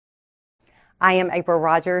I am April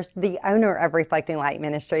Rogers, the owner of Reflecting Light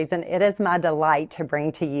Ministries, and it is my delight to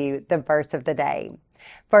bring to you the verse of the day.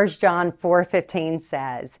 1 John 4:15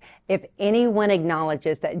 says, "If anyone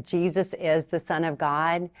acknowledges that Jesus is the Son of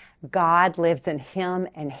God, God lives in him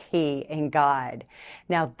and he in God."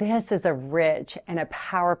 Now, this is a rich and a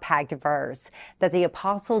power-packed verse that the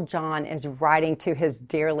Apostle John is writing to his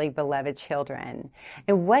dearly beloved children.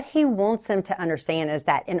 And what he wants them to understand is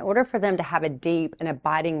that in order for them to have a deep and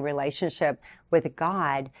abiding relationship with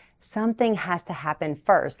God, something has to happen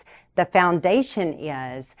first. The foundation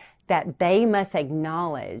is that they must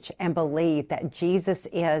acknowledge and believe that Jesus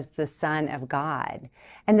is the Son of God.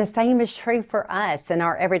 And the same is true for us in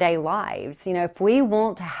our everyday lives. You know, if we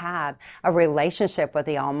want to have a relationship with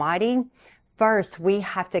the Almighty, first we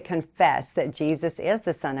have to confess that Jesus is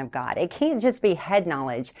the Son of God. It can't just be head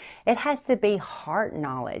knowledge. It has to be heart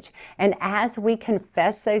knowledge. And as we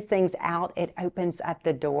confess those things out, it opens up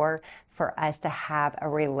the door for us to have a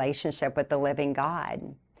relationship with the living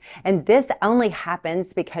God. And this only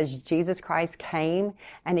happens because Jesus Christ came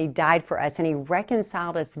and he died for us and he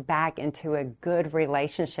reconciled us back into a good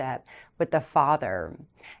relationship with the Father.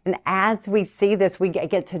 And as we see this, we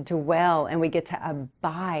get to dwell and we get to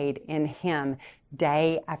abide in him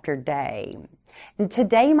day after day. And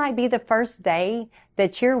today might be the first day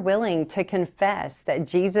that you're willing to confess that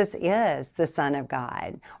Jesus is the Son of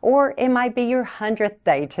God. Or it might be your 100th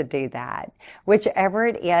day to do that. Whichever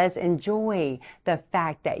it is, enjoy the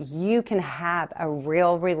fact that you can have a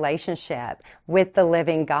real relationship with the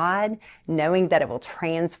living God, knowing that it will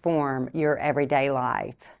transform your everyday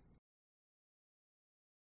life.